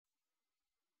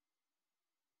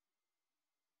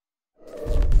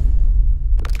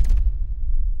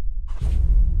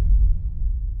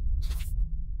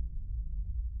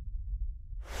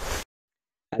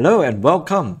Hello and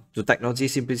welcome to Technology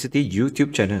Simplicity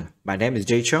YouTube channel. My name is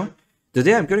Jay Chong.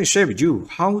 Today I'm going to share with you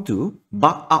how to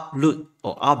bulk upload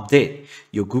or update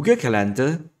your Google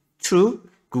Calendar through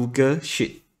Google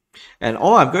Sheet. And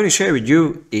all I'm going to share with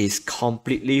you is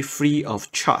completely free of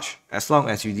charge. As long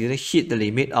as you didn't hit the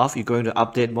limit of you're going to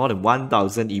update more than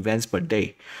 1000 events per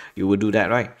day. You will do that,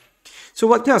 right? So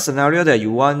what kind of scenario that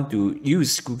you want to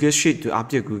use Google Sheet to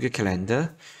update Google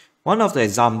Calendar? One of the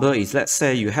example is, let's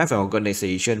say you have an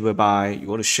organization whereby you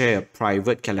want to share a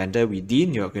private calendar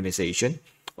within your organization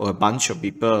or a bunch of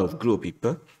people, a group of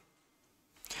people,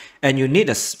 and you need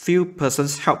a few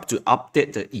persons help to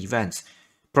update the events.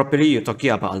 Probably you're talking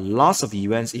about a lot of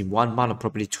events in 1 month or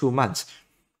probably 2 months.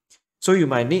 So you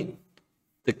might need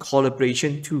the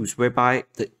collaboration tools whereby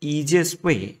the easiest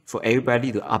way for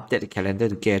everybody to update the calendar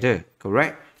together,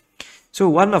 correct? So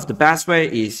one of the best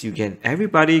way is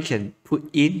everybody can put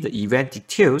in the event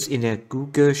details in a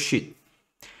Google Sheet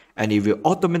and it will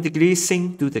automatically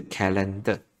sync to the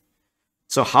calendar.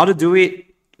 So how to do it?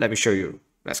 Let me show you.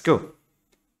 Let's go.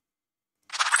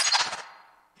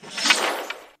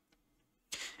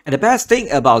 And the best thing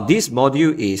about this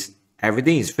module is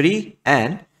everything is free,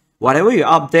 and whatever you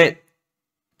update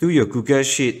to your Google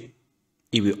Sheet,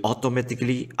 it will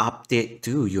automatically update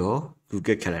to your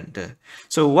Google Calendar.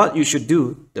 So what you should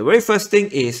do, the very first thing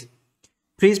is,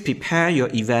 please prepare your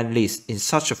event list in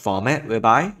such a format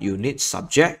whereby you need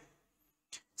subject,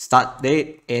 start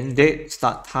date, end date,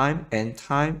 start time, end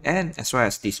time, and as well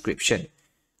as description.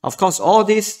 Of course, all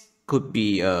this could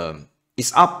be,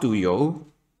 it's up to your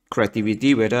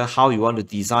creativity, whether how you want to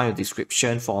design your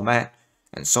description, format,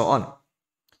 and so on.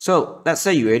 So let's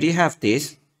say you already have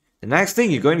this. The next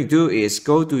thing you're going to do is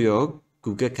go to your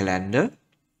Google Calendar.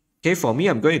 Okay, for me,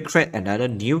 I'm going to create another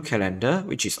new calendar,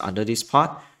 which is under this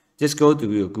part. Just go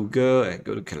to your Google and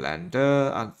go to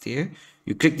calendar out there.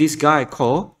 You click this guy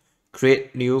called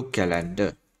create new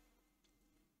calendar.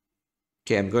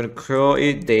 Okay, I'm going to call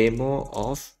it demo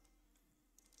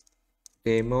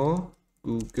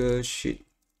Google Sheet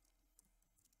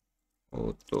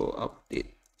auto update.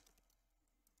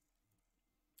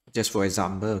 Just for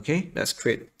example, okay, let's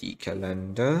create the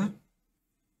calendar.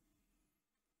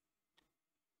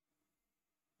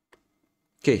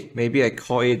 Okay, maybe I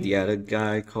call it the other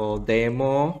guy called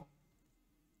demo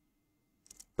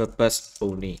purpose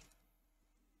only.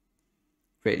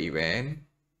 Create event.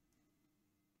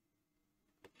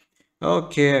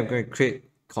 Okay, I'm going to create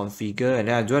configure, and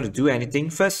then I don't want to do anything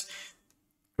first.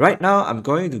 Right now, I'm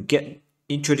going to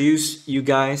introduce you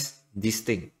guys this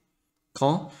thing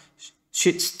called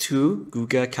Sheets to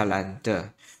Google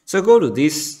Calendar. So go to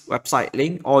this website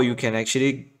link, or you can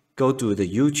actually go to the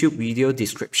YouTube video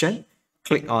description.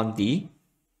 Click on the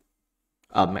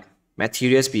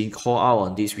materials being called out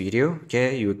on this video.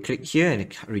 Okay, you click here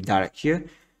and redirect here.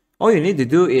 All you need to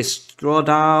do is scroll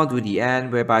down to the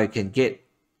end whereby you can get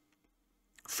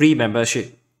free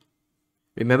membership.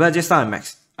 Remember just now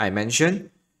I mentioned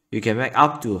you can make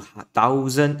up to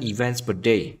 1000 events per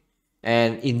day.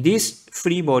 And in this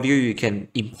free module, you can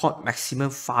import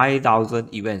maximum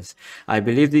 5000 events. I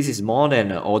believe this is more than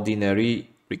an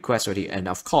ordinary request already. And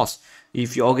of course,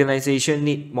 if your organization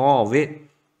need more of it,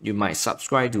 you might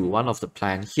subscribe to one of the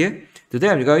plan here. Today,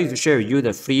 I'm going to share with you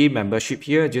the free membership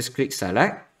here. Just click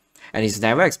select, and it's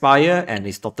never expire and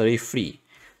it's totally free.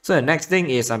 So the next thing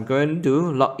is I'm going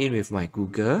to log in with my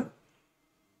Google.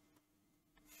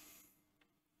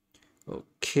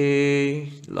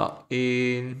 Okay, log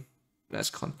in. Let's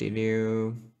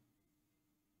continue.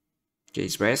 Okay,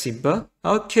 it's very simple.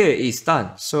 Okay, it's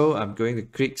done. So I'm going to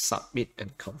click submit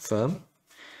and confirm.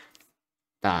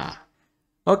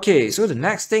 Okay, so the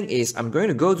next thing is I'm going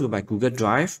to go to my Google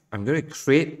Drive. I'm going to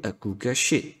create a Google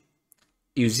Sheet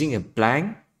using a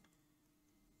blank.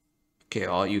 Okay,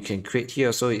 or you can create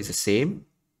here, so it's the same.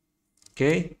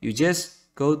 Okay, you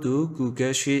just go to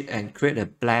Google Sheet and create a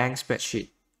blank spreadsheet.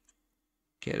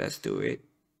 Okay, let's do it.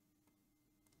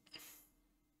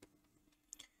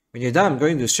 When you're done, I'm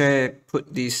going to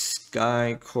put this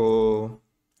guy called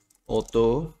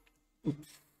auto.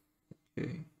 Oops.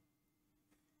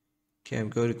 Okay, I'm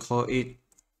going to call it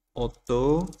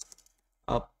auto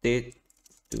update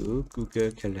to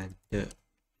Google Calendar.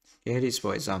 Okay, this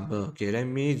for example. Okay, let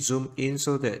me zoom in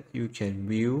so that you can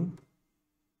view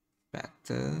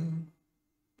better.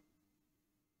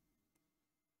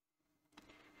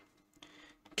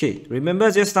 Okay, remember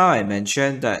just now I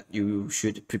mentioned that you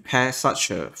should prepare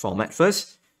such a format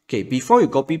first. Okay, before you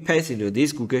copy paste into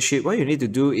this Google Sheet, what you need to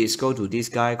do is go to this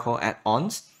guy called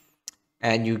add-ons,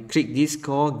 and you click this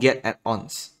called get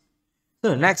add-ons.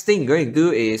 So the next thing you're going to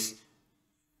do is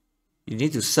you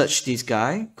need to search this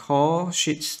guy called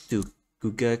Sheets to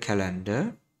Google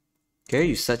Calendar. Okay,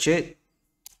 you search it.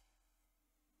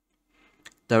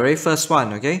 The very first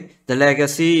one, okay, the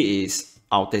legacy is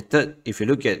outdated. If you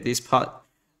look at this part,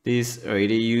 this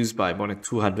already used by more than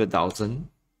 200,000.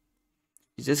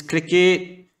 You just click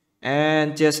it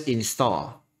and just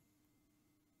install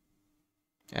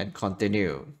and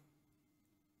continue.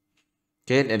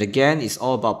 Okay, and again, it's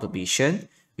all about permission.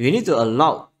 You need to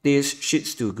allow these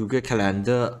sheets to Google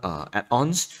Calendar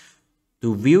add-ons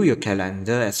to view your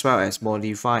calendar as well as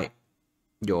modify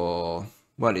your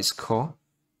what is called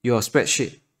your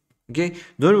spreadsheet. Okay,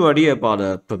 don't worry about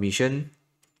the permission.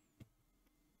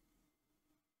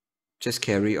 Just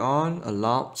carry on,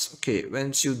 allows. Okay,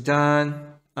 once you're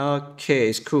done, okay,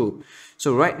 it's cool.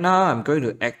 So right now I'm going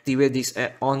to activate these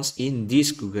add-ons in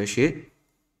this Google Sheet,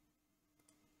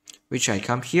 which I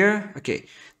come here. Okay,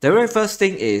 the very first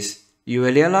thing is you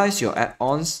will realize your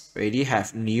add-ons already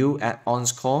have new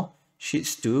add-ons called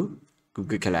Sheets to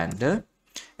Google Calendar.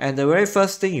 And the very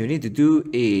first thing you need to do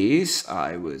is,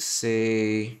 I would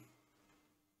say,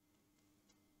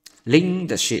 link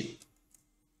the sheet.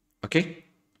 Okay,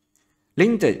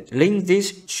 link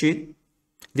this sheet,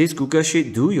 this Google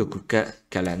Sheet to your Google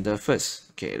Calendar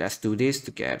first. Okay, let's do this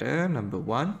together. Number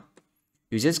one,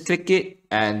 you just click it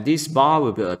and this bar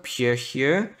will appear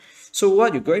here. So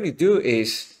what you're going to do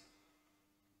is,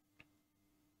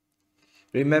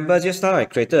 remember just now I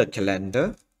created a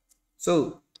calendar.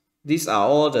 So these are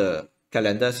all the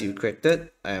calendars you created,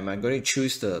 and I'm going to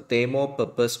choose the demo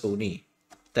purpose only.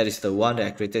 That is the one that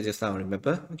I created just now,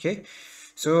 remember? Okay,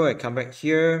 so I come back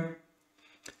here.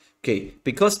 Okay,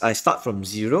 because I start from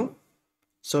 0,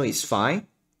 so it's fine.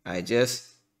 I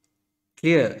just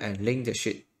clear and link the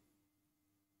sheet.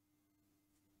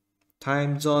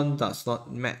 Time zone does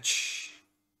not match.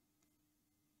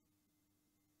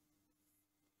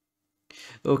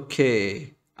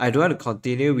 Okay, I don't want to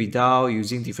continue without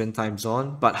using different time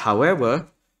zone, but however,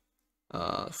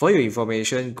 for your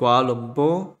information, Kuala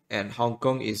Lumpur and Hong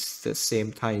Kong is the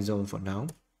same time zone for now.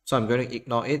 So I'm going to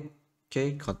ignore it.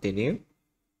 Okay, continue.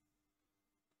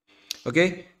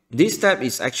 Okay, this step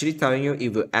is actually telling you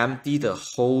it will empty the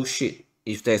whole sheet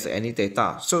if there's any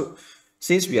data. So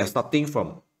since we are starting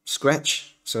from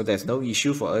scratch, so there's no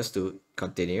issue for us to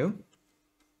continue.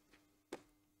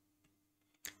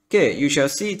 Okay, you shall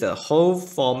see the whole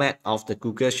format of the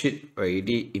Google Sheet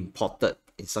already imported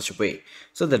in such a way.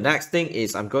 So the next thing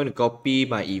is I'm going to copy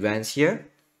my events here.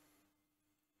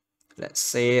 Let's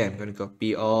say I'm going to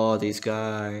copy all this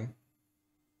guy.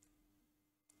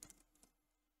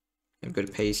 I'm going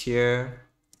to paste here.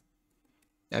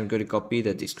 I'm going to copy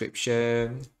the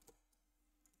description.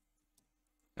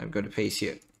 I'm going to paste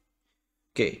here.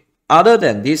 Okay, other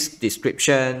than this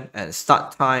description and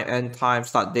start time, end time,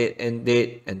 start date, end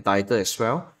date, and title as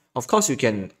well. Of course, you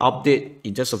can update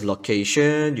in terms of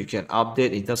location, you can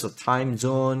update in terms of time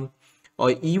zone,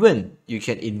 or even you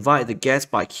can invite the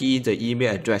guest by keying the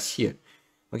email address here.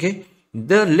 Okay,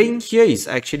 the link here is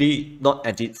actually not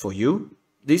added for you.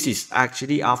 This is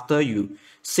actually after you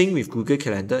sync with Google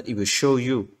Calendar, it will show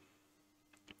you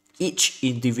each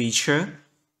individual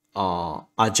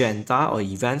agenda or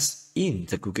events in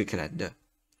the Google Calendar.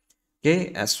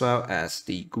 Okay, as well as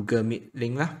the Google Meet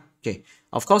link lah. Okay,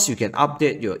 of course you can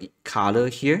update your color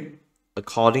here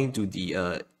according to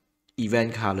the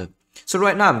event color. So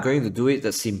right now I'm going to do it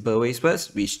the simple ways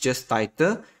first, which just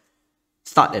title,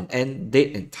 start and end,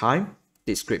 date and time,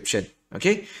 description.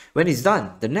 Okay, when it's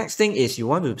done, the next thing is you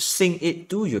want to sync it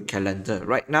to your calendar.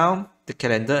 Right now the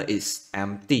calendar is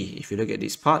empty. If you look at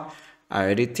this part, I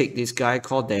already take this guy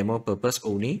called demo purpose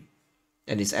only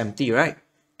and it's empty, right?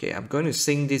 Okay, I'm going to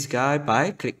sync this guy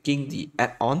by clicking the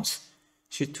add-ons,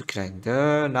 sheet to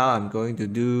calendar. Now I'm going to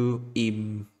do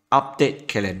update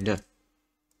calendar.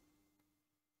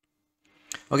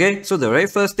 Okay, so the very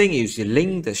first thing is you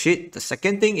link the sheet. The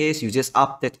second thing is you just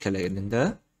update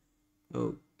calendar.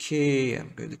 Okay,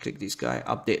 I'm going to click this guy,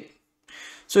 update.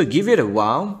 So give it a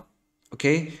while.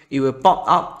 Okay, it will pop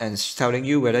up and telling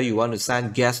you whether you want to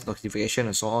send guest notification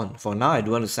and so on. For now, I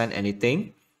don't want to send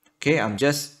anything. Okay, I'm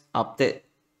just update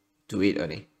to it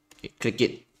only. Okay, click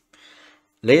it.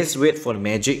 Let's wait for the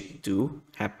magic to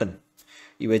happen.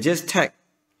 It will just take,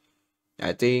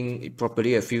 I think,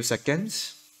 probably a few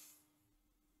seconds.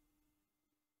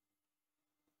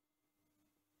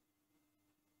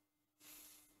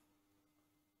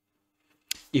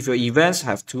 If your events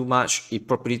have too much, it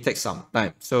probably takes some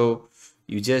time. So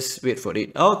you just wait for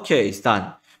it. Okay, it's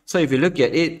done. So if you look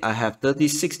at it, I have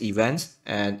 36 events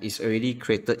and it's already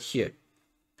created here.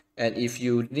 And if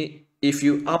you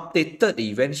updated the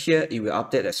event here, it will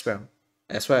update as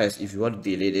well as if you want to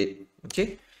delete it.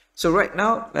 Okay, So right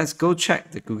now, let's go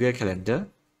check the Google Calendar.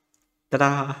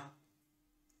 Ta-da!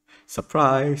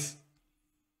 Surprise!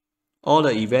 All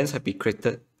the events have been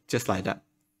created just like that.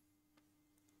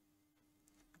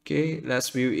 Okay, let's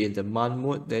view in the month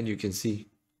mode, then you can see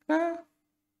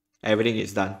everything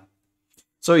is done.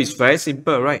 So it's very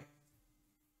simple, right?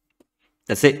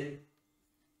 That's it.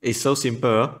 It's so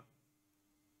simple.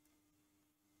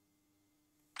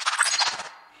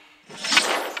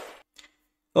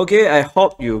 Okay, I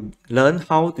hope you learn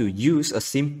how to use a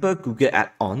simple Google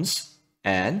add-ons,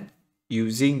 and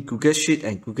using Google Sheet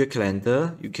and Google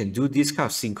Calendar, you can do this kind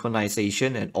of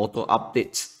synchronization and auto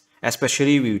updates,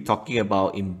 especially we're talking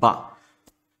about in bulk.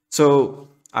 So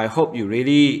I hope you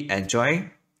really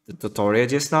enjoy the tutorial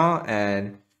just now,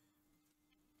 and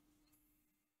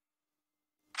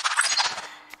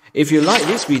if you like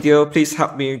this video, please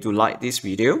help me to like this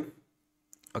video.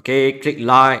 Okay, click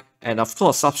like, and of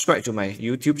course subscribe to my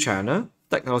YouTube channel,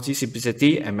 Technology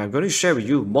Simplicity, and I'm going to share with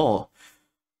you more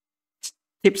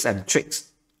tips and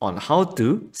tricks on how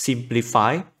to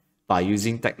simplify by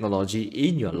using technology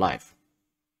in your life.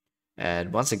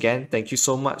 And once again, thank you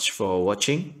so much for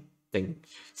watching.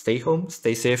 Stay home,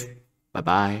 stay safe. Bye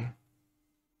bye.